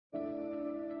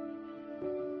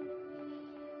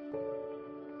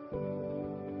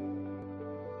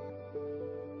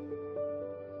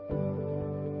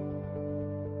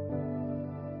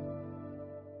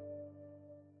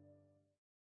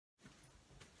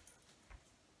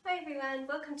Hi everyone,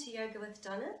 welcome to Yoga with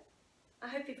Donna. I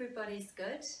hope everybody's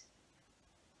good.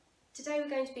 Today we're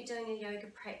going to be doing a yoga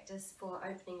practice for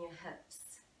opening your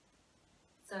hips.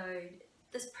 So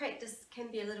this practice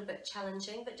can be a little bit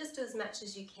challenging, but just do as much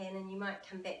as you can and you might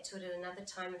come back to it at another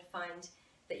time and find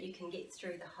that you can get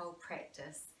through the whole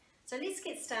practice. So let's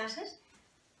get started.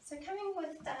 So coming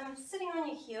with sitting on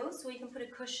your heels, or you can put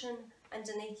a cushion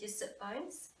underneath your sit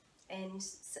bones and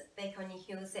sit back on your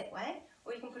heels that way,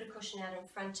 or you can put a cushion out in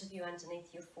front of you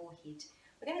underneath your forehead.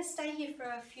 We're going to stay here for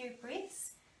a few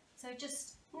breaths, so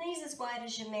just knees as wide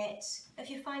as your mat. If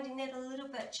you're finding that a little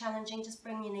bit challenging, just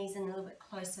bring your knees in a little bit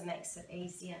closer, makes it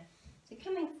easier. So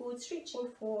coming forward, stretching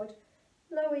forward,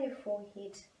 lower your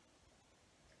forehead,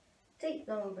 deep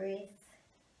long breath,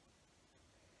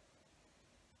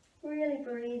 really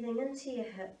breathing into your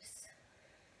hips,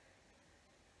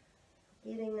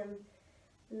 getting them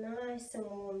nice and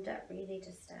warmed up, ready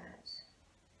to start.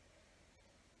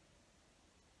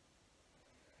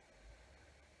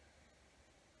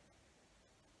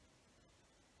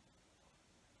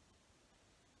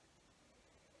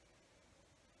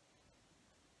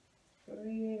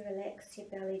 Really relax your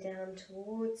belly down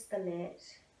towards the mat.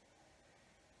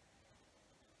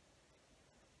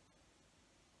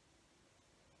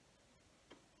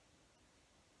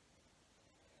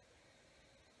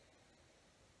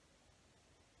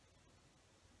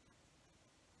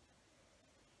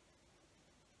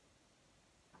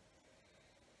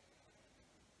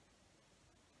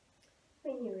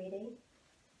 When you're ready,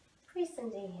 press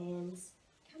into your hands,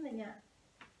 coming up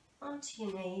onto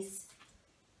your knees,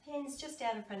 hands just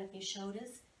out in front of your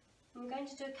shoulders. I'm going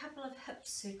to do a couple of hip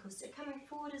circles, so coming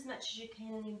forward as much as you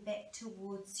can and then back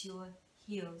towards your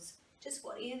heels. Just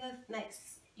whatever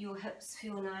makes your hips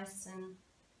feel nice and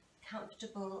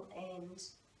comfortable and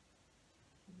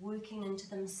working into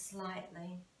them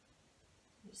slightly.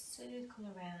 You circle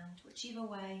around, whichever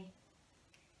way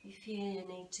you feel you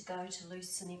need to go to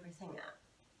loosen everything up.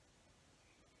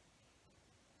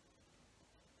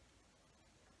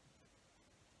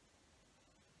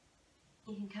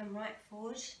 You can come right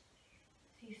forward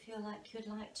if you feel like you'd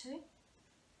like to.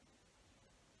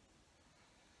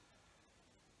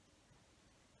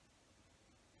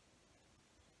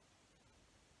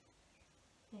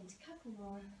 And a couple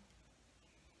more.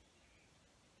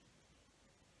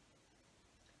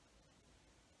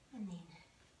 And then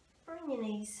bring your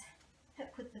knees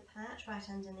hip width apart, right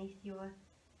underneath your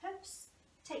hips.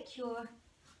 Take your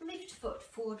left foot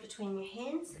forward between your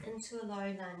hands into a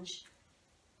low lunge.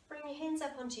 Bring your hands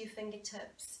up onto your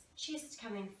fingertips, chest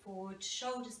coming forward,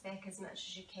 shoulders back as much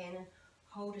as you can, and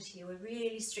hold it here. We're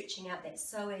really stretching out that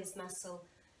psoas muscle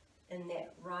in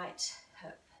that right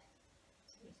hip.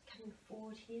 So we're coming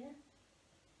forward here.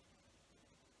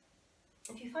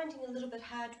 If you're finding it a little bit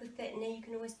hard with that knee, you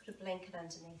can always put a blanket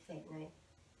underneath that knee.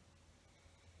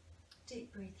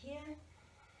 Deep breath here.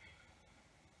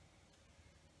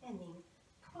 And then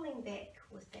pulling back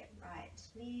with that right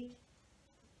leg.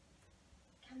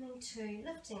 Coming to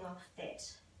lifting off that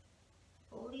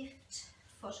left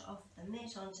foot off the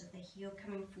mat onto the heel,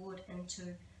 coming forward into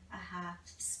a half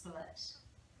split.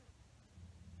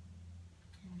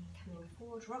 And then coming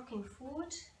forward, rocking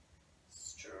forward,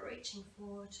 stretching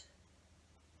forward.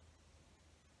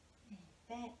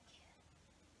 Back.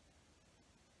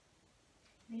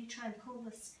 Really try and pull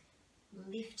this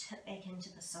left hip back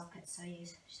into the socket so your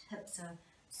hips are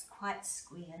quite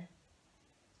square.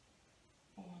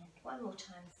 And one more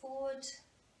time forward.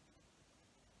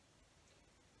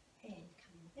 And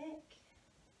coming back.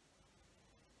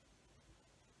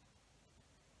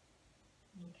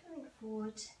 And coming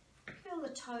forward. Curl the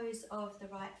toes of the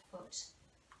right foot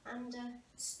under,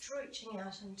 stretching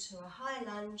out into a high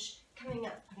lunge, coming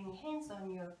up, putting your hands on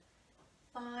your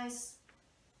thighs,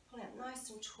 pull out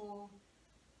nice and tall,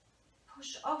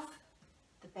 push off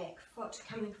the back foot,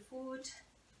 coming forward,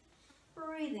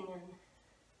 breathing in,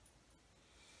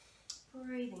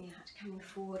 breathing out, coming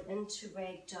forward into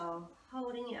ragdoll,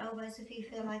 holding your elbows if you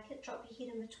feel like it, drop your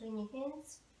head in between your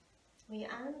hands or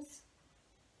your arms,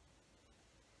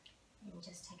 and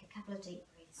just take a couple of deep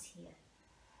breaths here.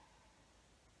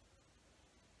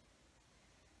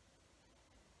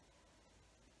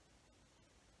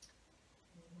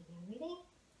 Ready?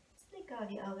 Just let go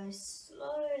of your elbows,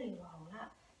 slowly roll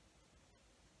up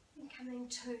and coming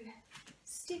to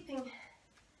stepping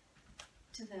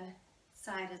to the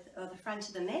side of or the front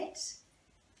of the mat,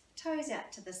 toes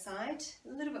out to the side,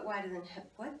 a little bit wider than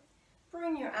hip width.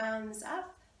 Bring your arms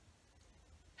up,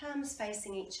 palms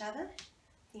facing each other,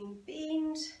 then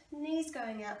bend, knees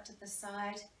going out to the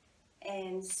side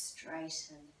and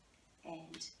straighten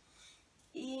and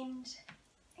bend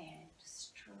and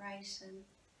straighten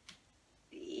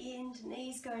bend,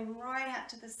 knees going right out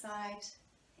to the side,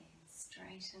 and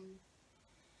straighten.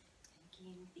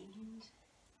 Again, bend,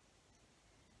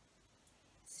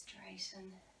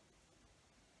 straighten,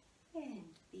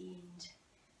 and bend.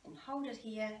 And hold it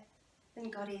here in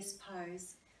goddess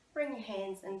pose. Bring your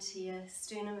hands into your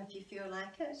sternum if you feel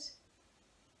like it.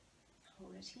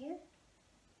 Hold it here.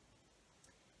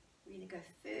 Really go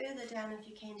further down if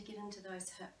you can to get into those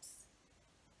hips.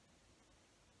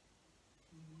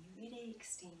 And when you're ready,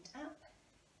 extend up.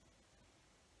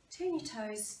 Turn your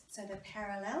toes so they're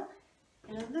parallel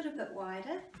and a little bit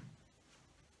wider.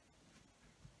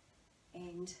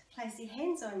 And place your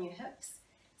hands on your hips.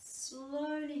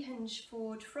 Slowly hinge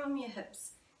forward from your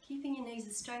hips, keeping your knees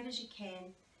as straight as you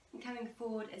can and coming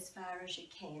forward as far as you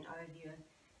can over your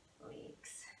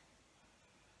legs.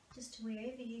 Just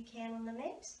wherever you can on the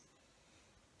mat.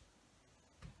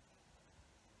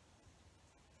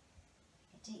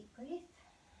 Take a deep breath.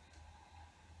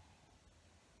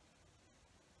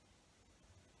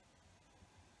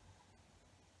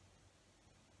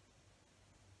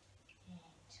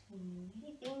 And when you're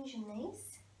ready, bend your knees.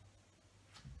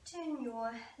 Turn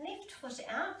your left foot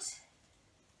out.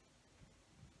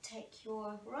 Take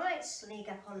your right leg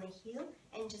up on the heel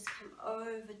and just come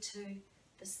over to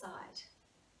the side.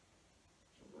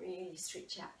 Really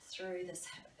stretch out through this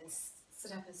hip and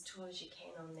sit up as tall as you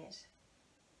can on that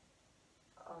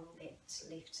left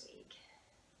leg.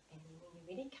 And then when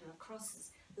you're ready, come across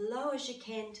as low as you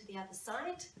can to the other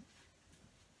side.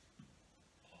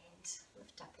 And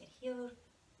lift up that heel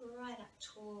right up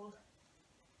tall.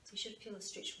 So you should feel a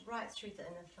stretch right through the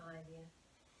inner thigh there.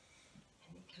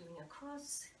 And then coming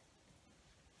across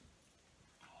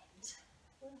and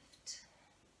lift.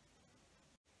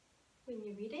 When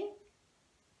you're ready,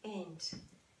 and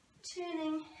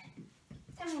turning,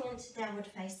 coming into downward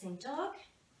facing dog.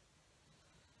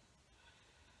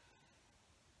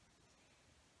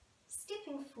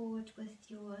 Stepping forward with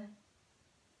your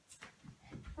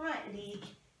right leg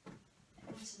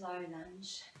into low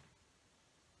lunge.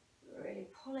 Really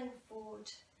pulling forward,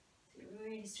 so you're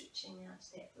really stretching out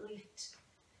that left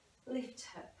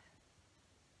hip.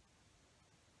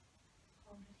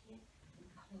 Hold it here and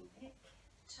pulling back.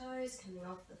 Toes coming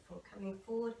off the floor, coming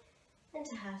forward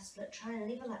into half split. Try and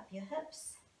level up your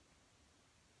hips.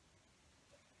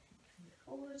 Coming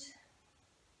forward.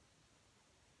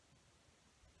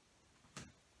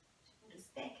 Shoulders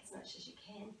back as much as you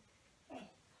can. And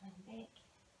pulling back.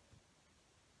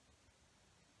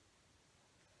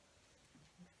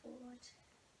 Forward.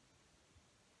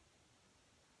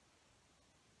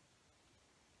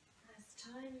 Last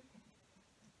time.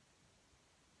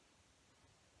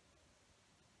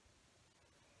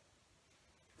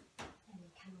 And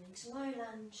then coming into low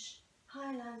lunge,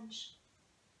 high lunge.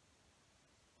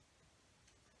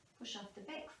 Push off the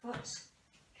back foot,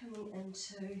 coming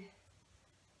into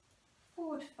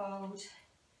forward fold,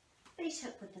 feet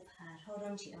hip width apart. Hold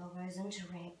on to your elbows into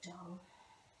ragdoll.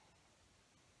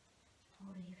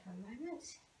 Hold here for a moment.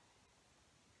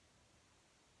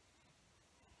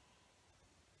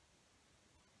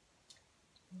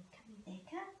 And coming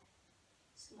back up,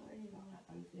 slowly roll up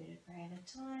one vertebrae at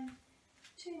a time,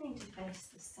 turning to face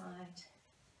the side,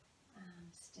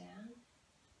 arms down,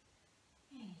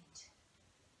 and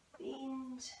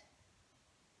bend,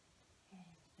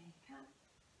 and back up,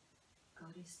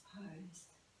 goddess pose.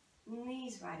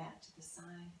 Knees right out to the side,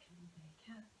 coming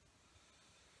back up.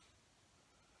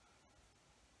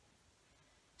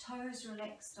 Toes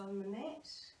relaxed on the mat.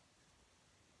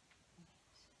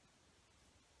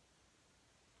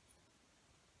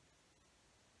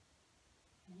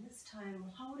 And this time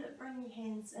we'll hold it, bring your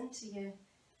hands into your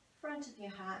front of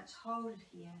your heart, hold it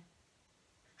here.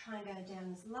 Try and go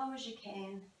down as low as you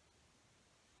can.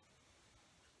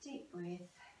 Deep breath.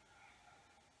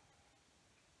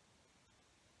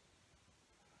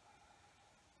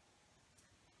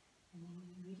 And then when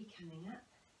you're ready, coming up,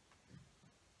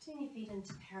 turn your feet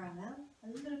into parallel, a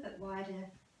little bit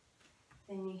wider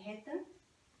than you had them.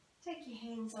 Take your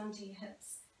hands onto your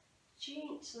hips.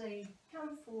 Gently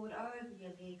come forward over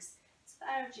your legs as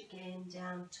far as you can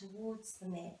down towards the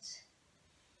mat.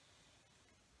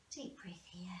 Deep breath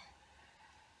here.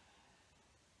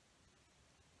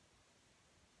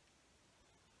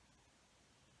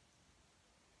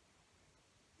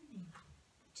 And then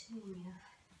turn your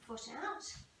foot out,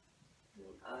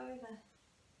 coming over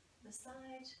the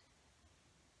side,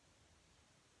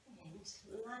 and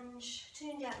lunge,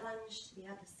 turned out lunge to the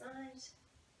other side,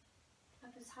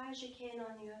 up as high as you can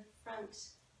on your front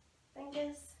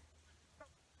fingers,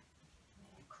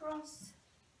 and across,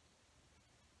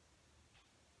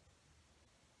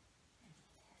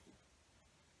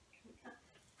 and up,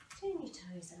 turn your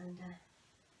your toes under,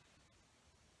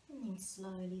 and then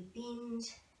slowly bend,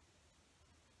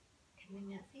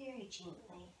 coming up very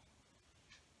gently,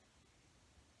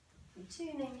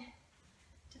 returning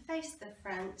to face the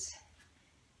front,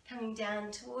 coming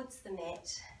down towards the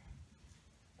mat,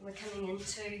 and we're coming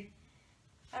into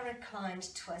a reclined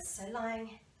twist, so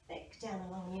lying back down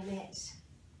along your mat.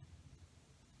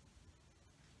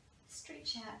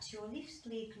 Stretch out your left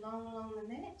leg long along the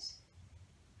mat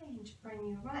and bring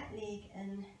your right leg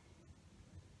in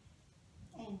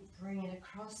and bring it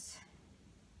across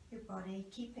your body,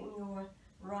 keeping your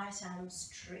right arm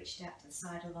stretched out to the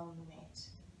side along the mat.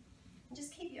 And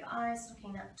just keep your eyes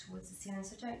looking up towards the ceiling,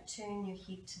 so don't turn your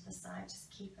head to the side, just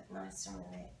keep it nice and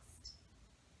relaxed.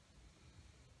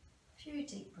 A few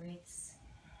deep breaths.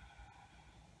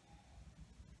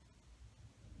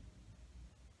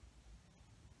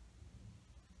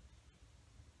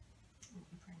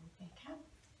 And bring it back up.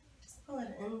 Just pull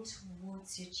it in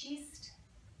towards your chest.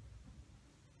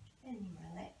 And then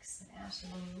relax it out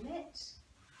along the mat.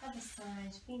 Other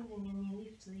side, bending in your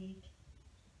left leg.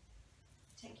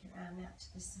 Take your arm out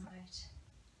to the side.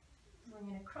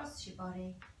 Bring it across your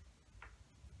body,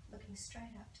 looking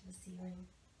straight up to the ceiling.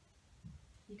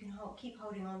 You can keep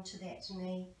holding on to that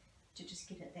knee to just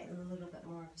give it that little bit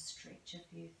more of a stretch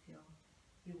if you feel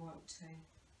you want to.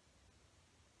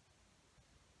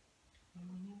 And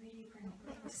when you're ready, bring it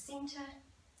back to centre,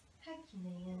 hug your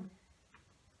knee in,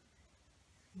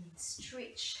 and then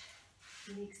stretch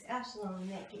the legs out along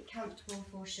the mat. Get comfortable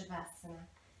for Shavasana.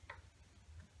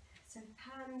 So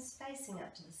palms facing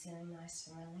up to the ceiling, nice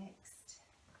and relaxed.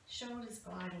 Shoulders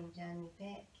gliding down your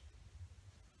back.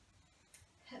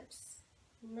 Hips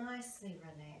nicely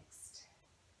relaxed.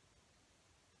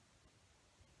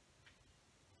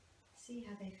 See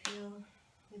how they feel,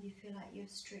 whether you feel like you've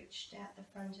stretched out the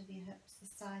front of your hips, the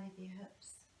side of your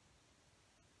hips.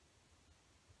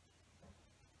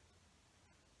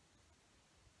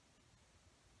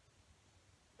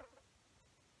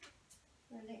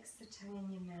 Relax the tongue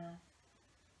in your mouth.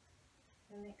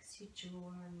 Relax your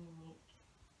jaw and your neck.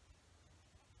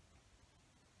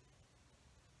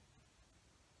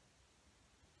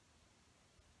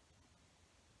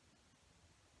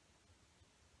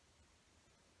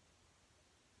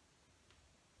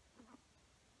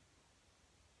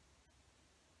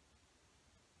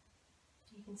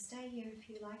 You can stay here if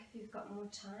you like, if you've got more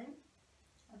time.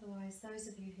 Otherwise, those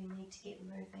of you who need to get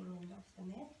moving and off the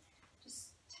mat,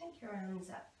 just take your arms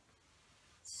up,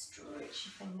 stretch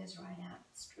your fingers right out,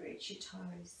 stretch your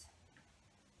toes.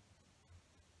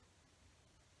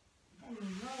 And then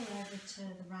roll over to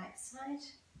the right side.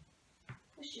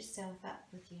 Push yourself up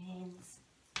with your hands,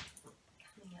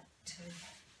 coming up to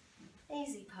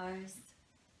easy pose.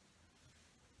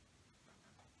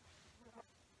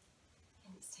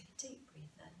 And let's take a deep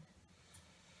breath in,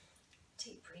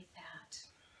 deep breath out,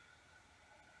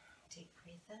 deep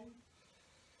breath in,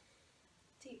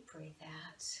 deep breath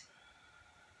out.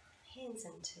 Hands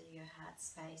into your heart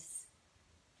space.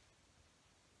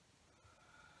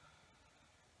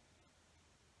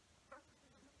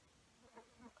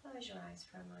 Close your eyes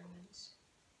for a moment.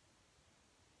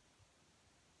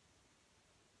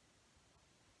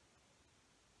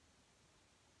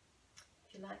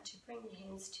 If you like to bring your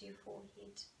hands to your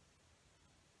forehead.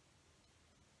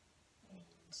 And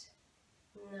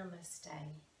namaste.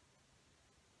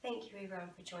 Thank you everyone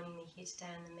for joining me here today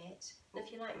on the mat. And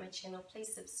if you like my channel,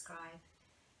 please subscribe.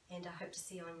 And I hope to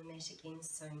see you on the mat again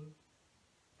soon.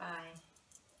 Bye.